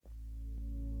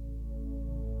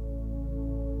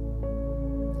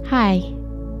Hi,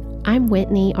 I'm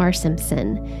Whitney R.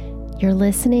 Simpson. You're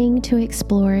listening to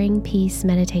Exploring Peace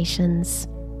Meditations.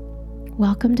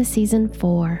 Welcome to Season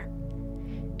 4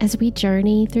 as we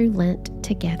journey through Lent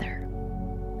together.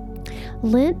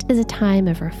 Lent is a time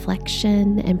of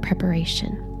reflection and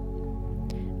preparation.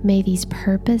 May these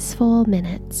purposeful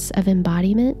minutes of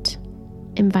embodiment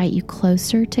invite you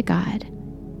closer to God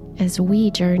as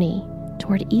we journey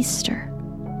toward Easter.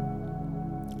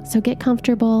 So get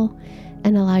comfortable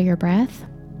and allow your breath,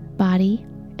 body,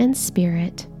 and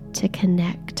spirit to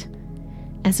connect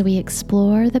as we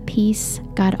explore the peace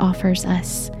God offers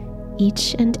us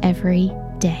each and every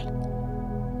day.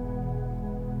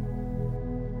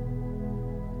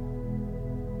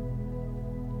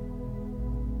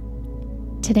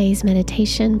 Today's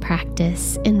meditation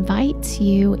practice invites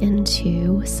you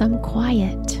into some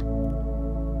quiet.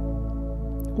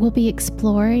 We'll be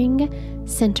exploring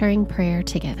centering prayer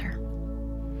together.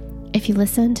 If you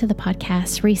listened to the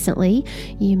podcast recently,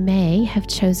 you may have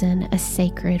chosen a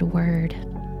sacred word.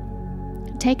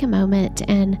 Take a moment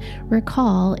and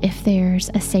recall if there's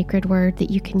a sacred word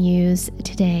that you can use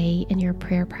today in your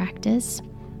prayer practice.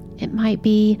 It might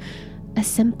be a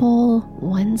simple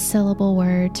one-syllable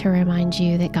word to remind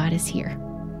you that God is here.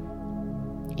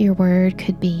 Your word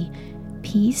could be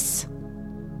peace,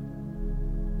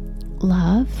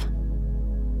 love,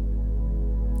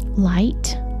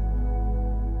 light,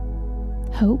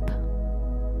 hope,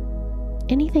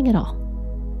 anything at all.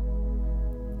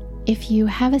 If you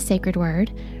have a sacred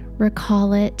word,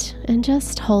 recall it and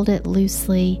just hold it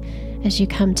loosely as you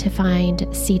come to find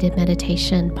seated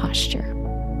meditation posture.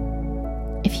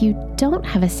 If you don't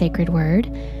have a sacred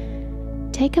word,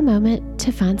 take a moment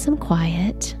to find some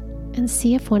quiet and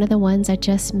see if one of the ones I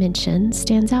just mentioned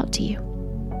stands out to you.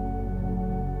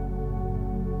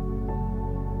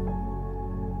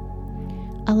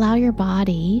 Allow your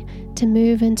body to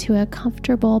move into a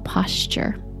comfortable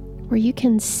posture where you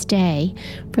can stay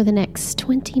for the next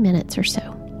 20 minutes or so.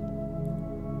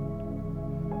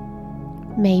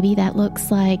 Maybe that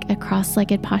looks like a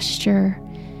cross-legged posture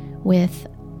with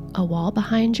a wall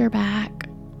behind your back,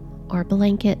 or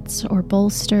blankets or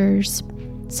bolsters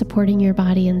supporting your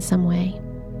body in some way.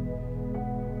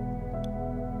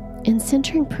 In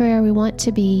centering prayer, we want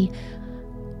to be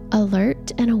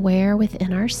alert and aware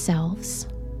within ourselves.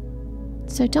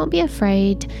 So don't be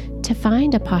afraid to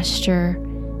find a posture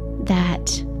that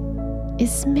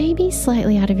is maybe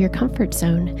slightly out of your comfort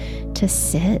zone to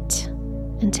sit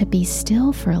and to be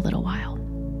still for a little while.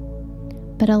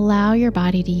 But allow your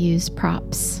body to use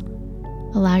props.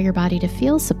 Allow your body to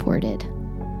feel supported.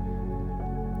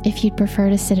 If you'd prefer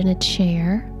to sit in a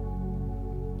chair,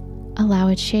 allow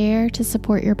a chair to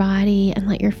support your body and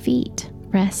let your feet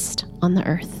rest on the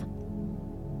earth.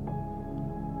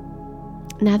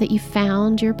 Now that you've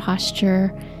found your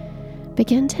posture,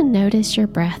 begin to notice your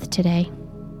breath today.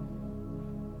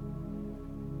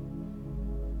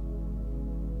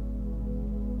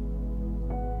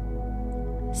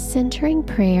 Centering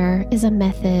prayer is a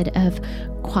method of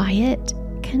quiet,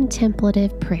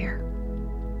 contemplative prayer.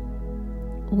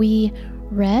 We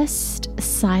rest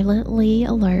silently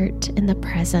alert in the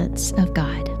presence of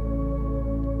God.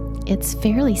 It's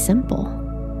fairly simple,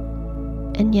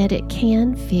 and yet it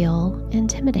can feel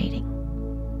intimidating.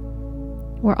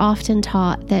 We're often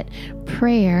taught that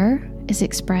prayer is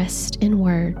expressed in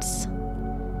words,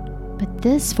 but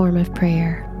this form of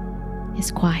prayer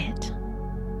is quiet.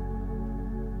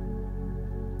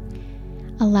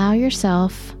 Allow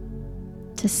yourself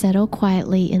to settle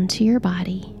quietly into your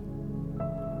body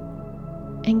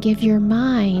and give your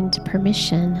mind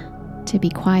permission to be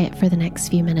quiet for the next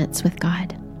few minutes with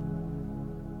God.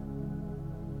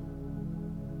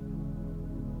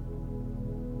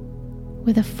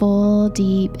 With a full,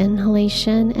 deep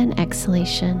inhalation and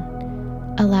exhalation,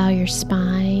 allow your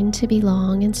spine to be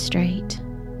long and straight.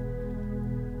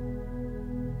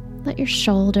 Let your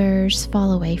shoulders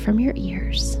fall away from your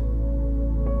ears.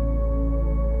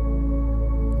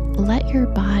 Let your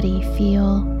body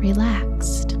feel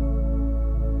relaxed.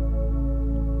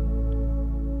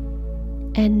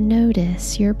 And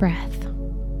notice your breath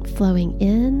flowing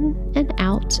in and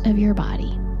out of your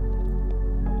body.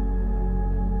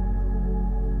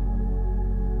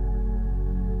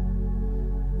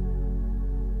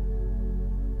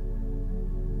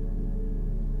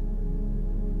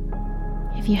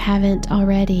 If you haven't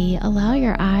already, allow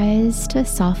your eyes to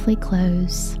softly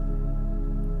close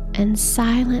and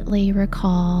silently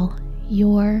recall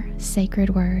your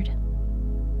sacred word.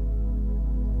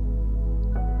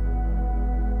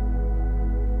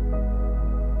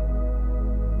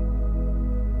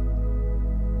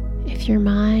 If your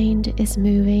mind is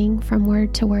moving from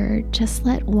word to word, just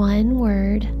let one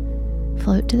word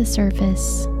float to the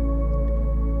surface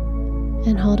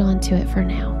and hold on to it for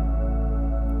now.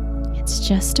 It's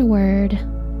just a word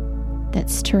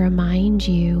that's to remind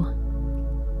you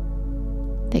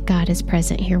that God is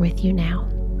present here with you now.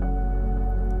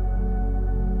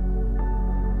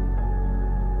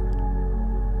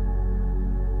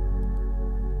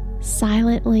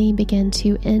 Silently begin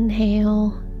to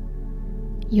inhale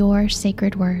your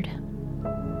sacred word.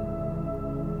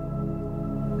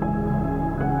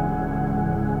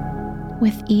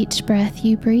 With each breath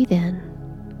you breathe in,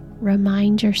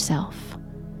 remind yourself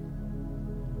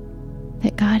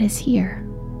that God is here,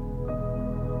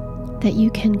 that you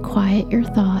can quiet your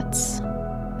thoughts,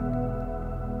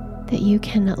 that you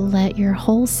can let your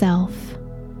whole self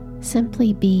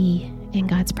simply be in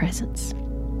God's presence.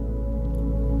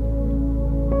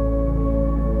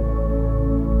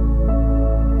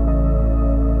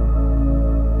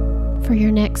 For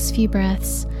your next few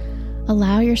breaths,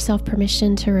 allow yourself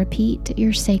permission to repeat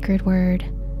your sacred word.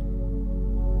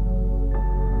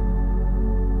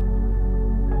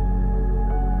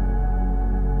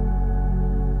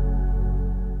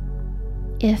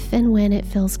 If and when it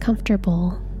feels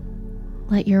comfortable,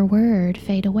 let your word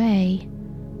fade away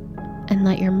and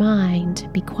let your mind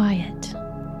be quiet.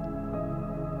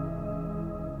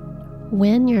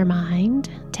 When your mind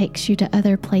takes you to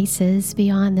other places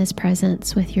beyond this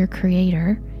presence with your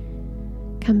Creator,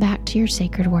 come back to your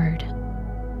sacred word.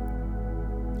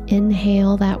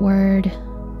 Inhale that word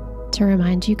to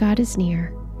remind you God is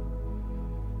near.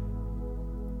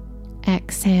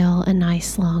 Exhale a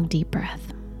nice long deep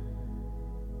breath.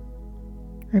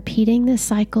 Repeating this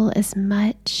cycle as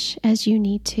much as you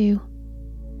need to.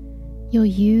 You'll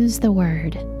use the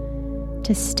word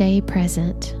to stay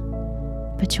present,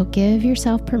 but you'll give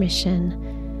yourself permission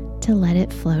to let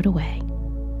it float away.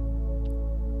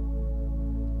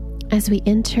 As we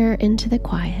enter into the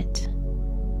quiet,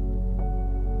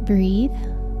 breathe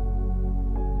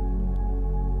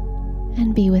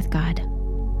and be with God.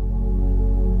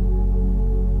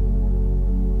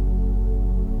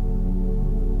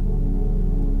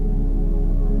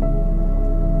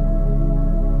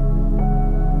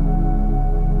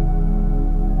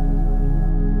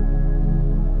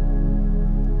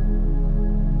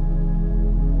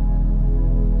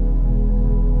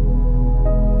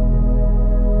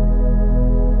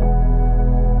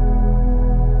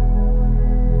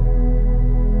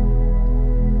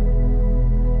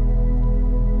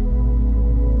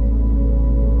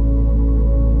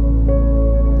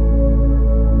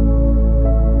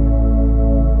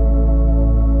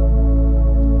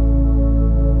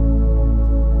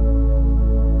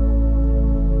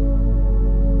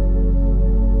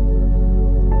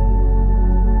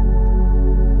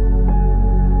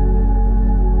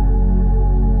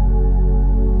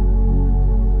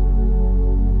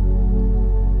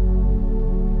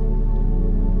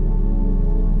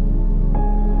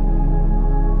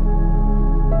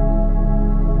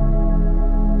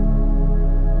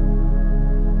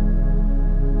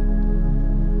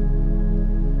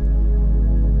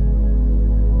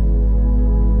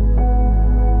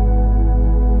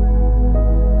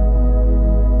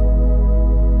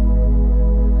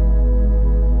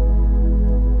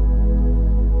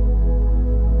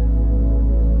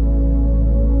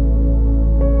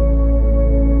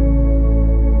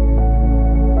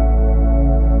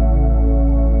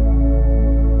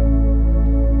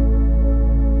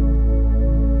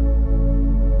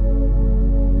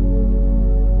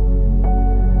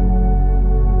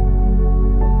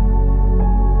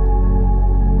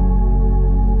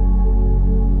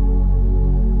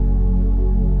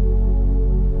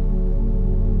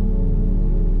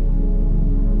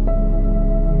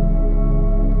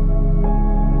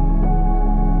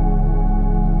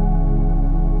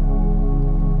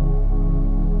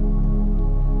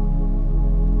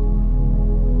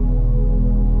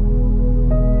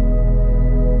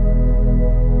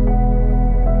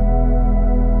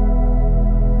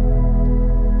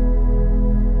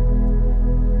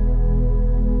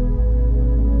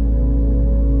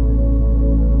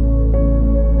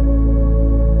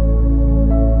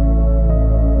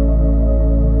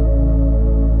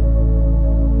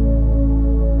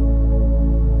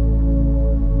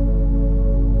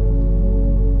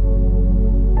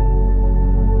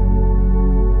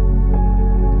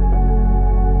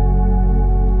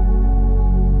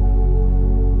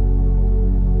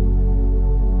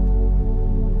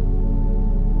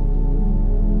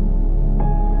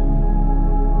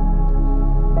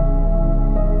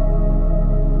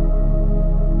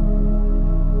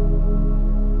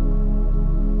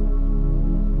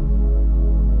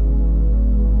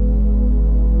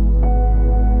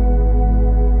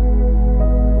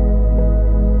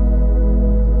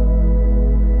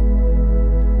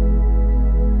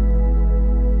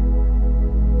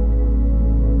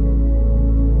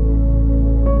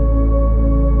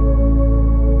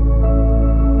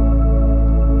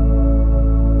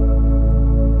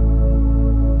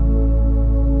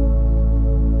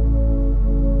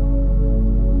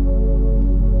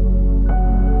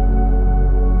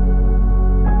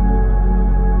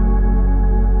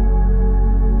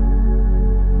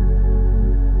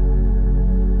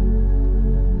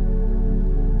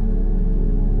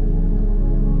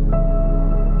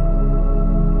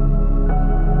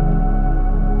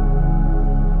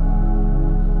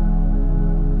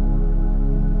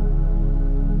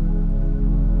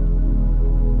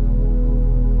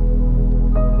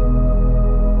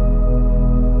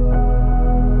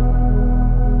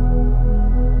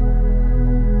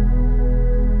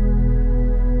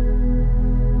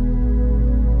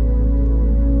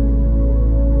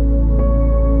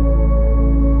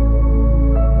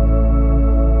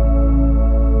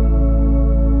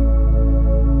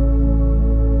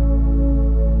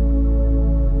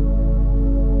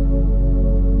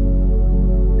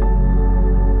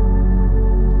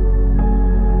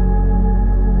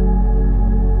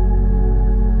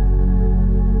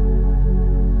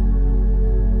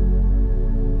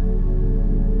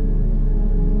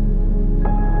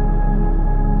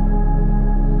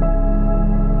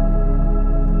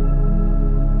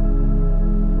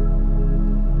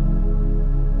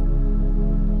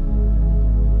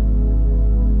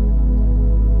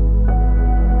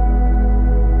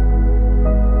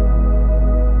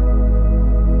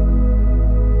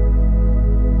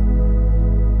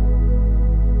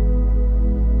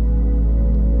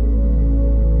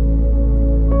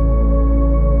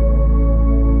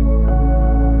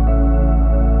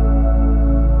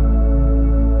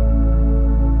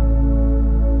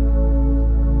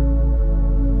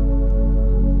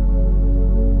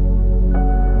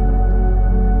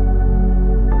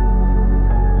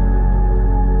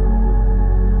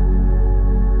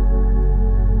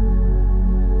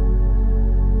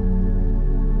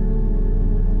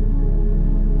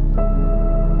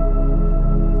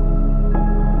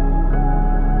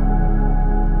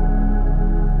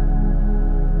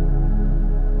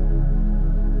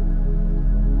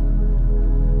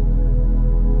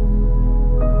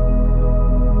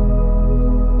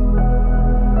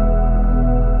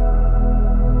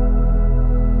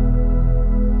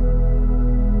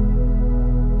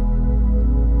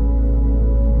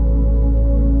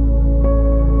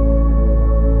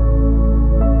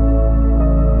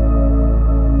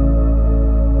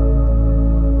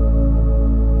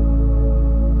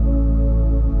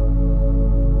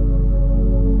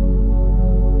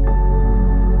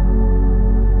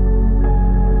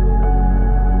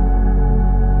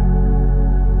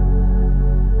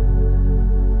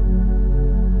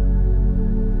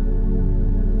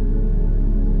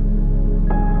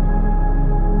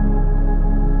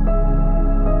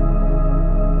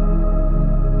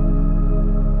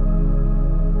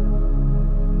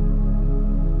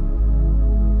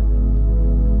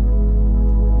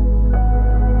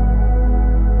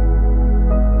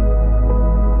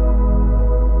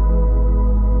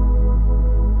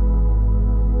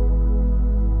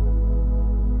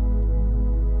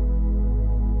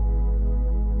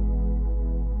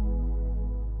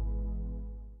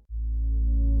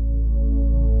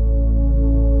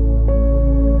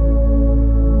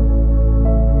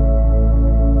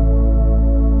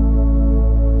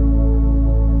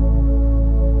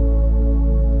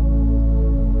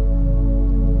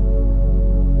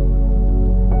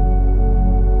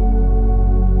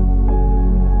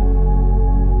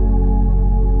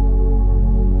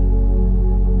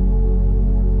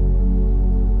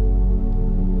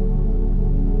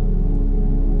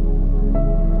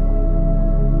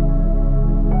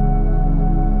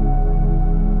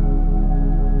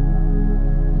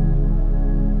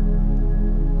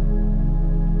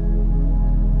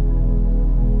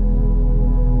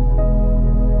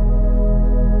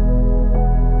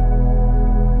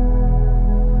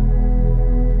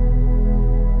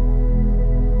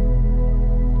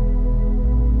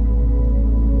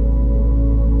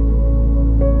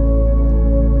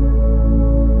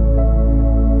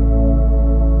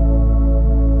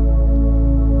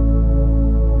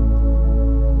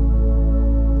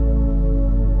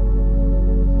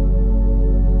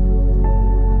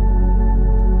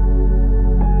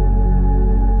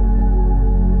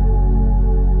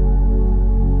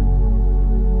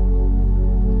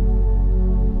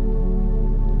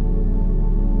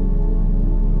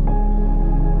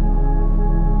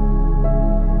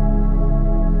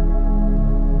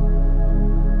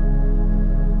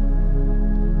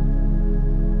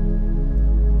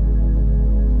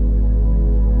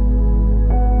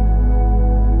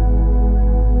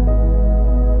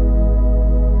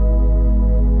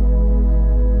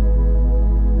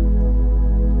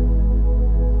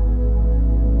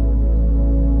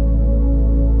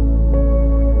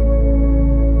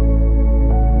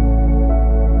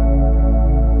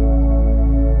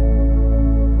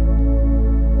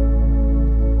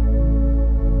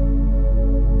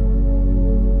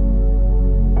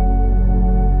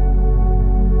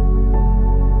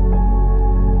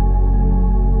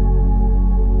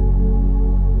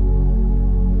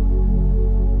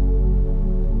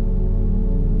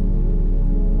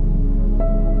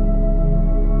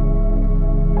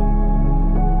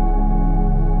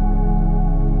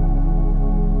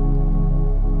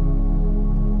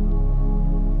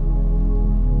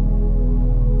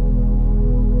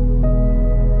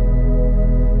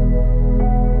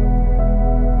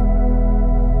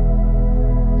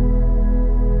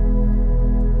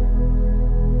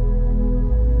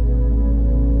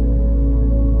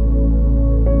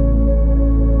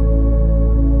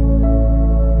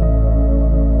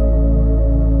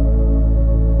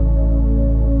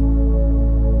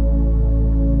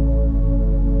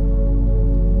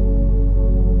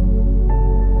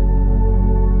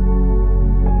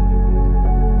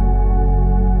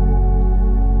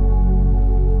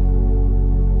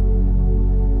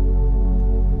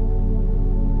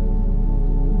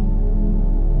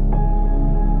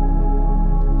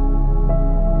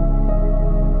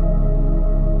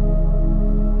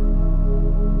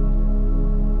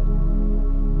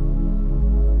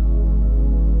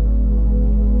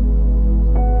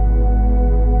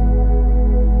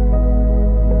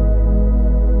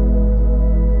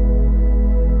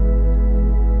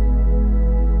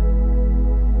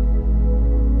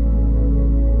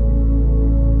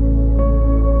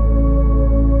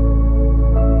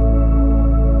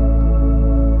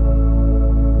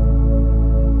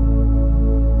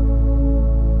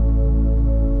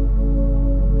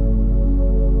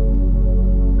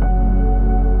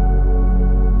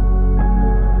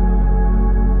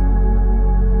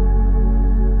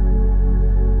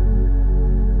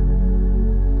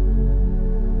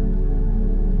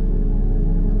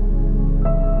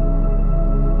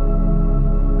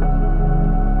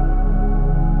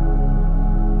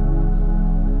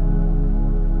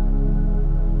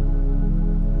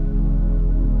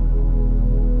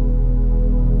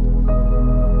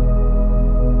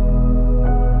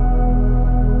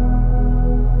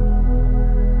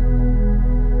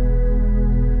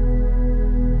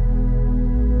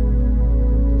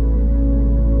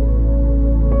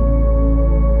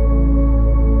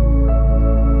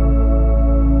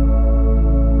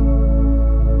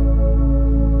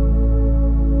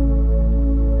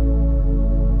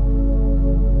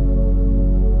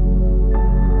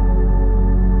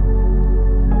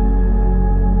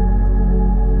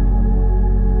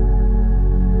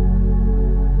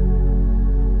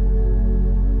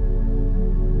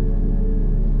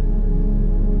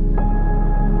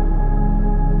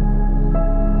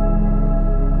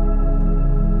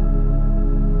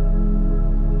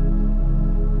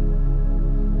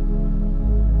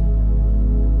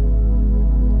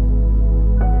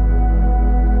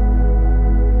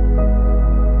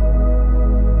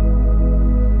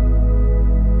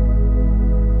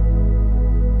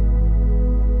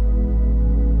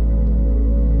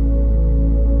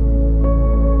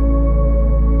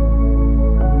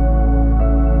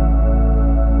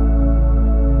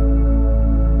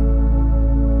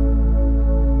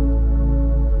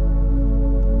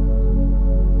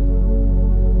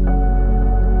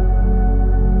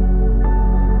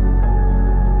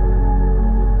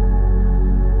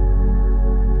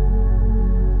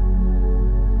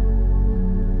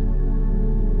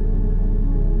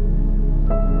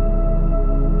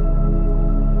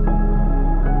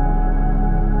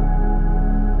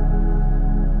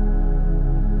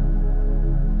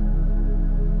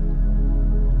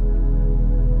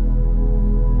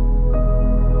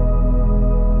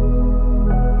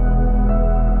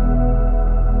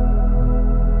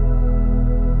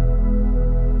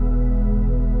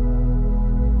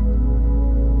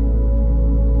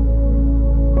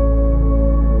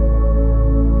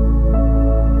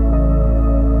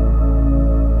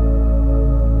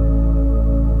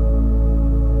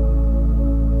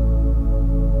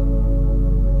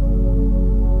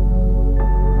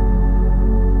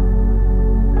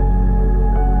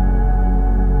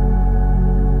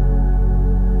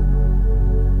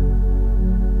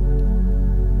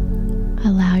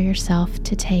 allow yourself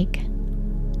to take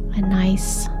a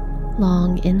nice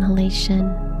long inhalation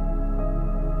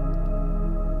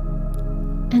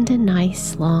and a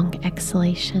nice long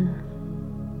exhalation.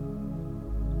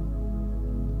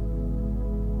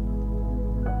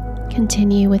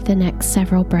 Continue with the next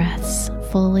several breaths,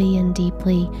 fully and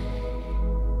deeply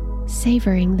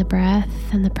savoring the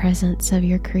breath and the presence of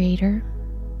your Creator.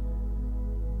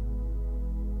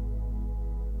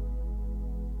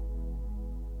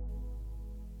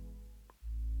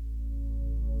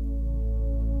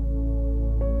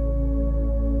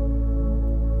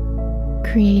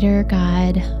 Creator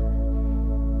God,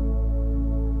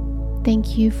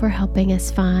 thank you for helping us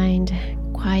find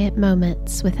quiet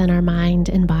moments within our mind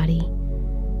and body.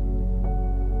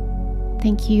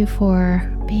 Thank you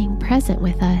for being present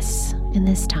with us in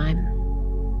this time.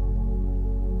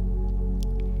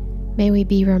 May we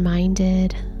be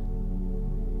reminded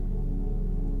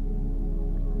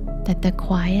that the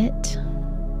quiet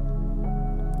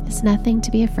is nothing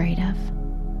to be afraid of.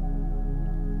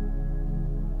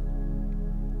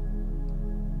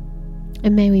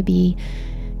 And may we be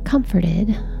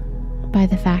comforted by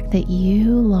the fact that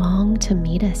you long to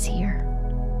meet us here.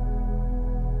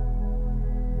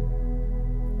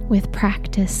 With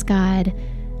practice, God,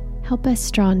 help us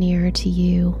draw nearer to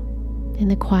you in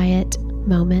the quiet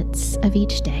moments of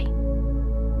each day,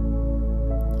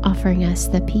 offering us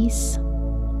the peace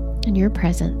and your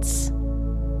presence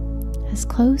as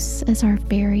close as our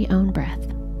very own breath.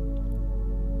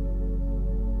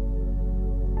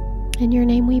 In your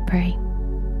name we pray.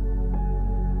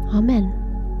 Amen.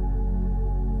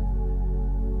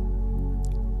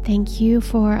 Thank you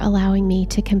for allowing me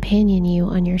to companion you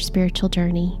on your spiritual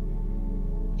journey.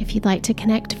 If you'd like to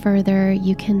connect further,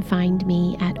 you can find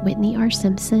me at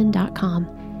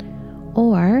whitneyrsimpson.com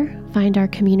or find our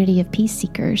community of peace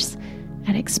seekers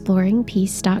at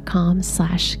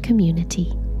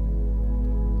exploringpeace.com/community.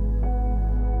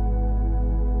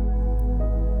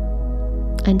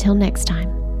 Until next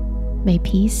time, may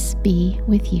peace be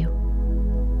with you.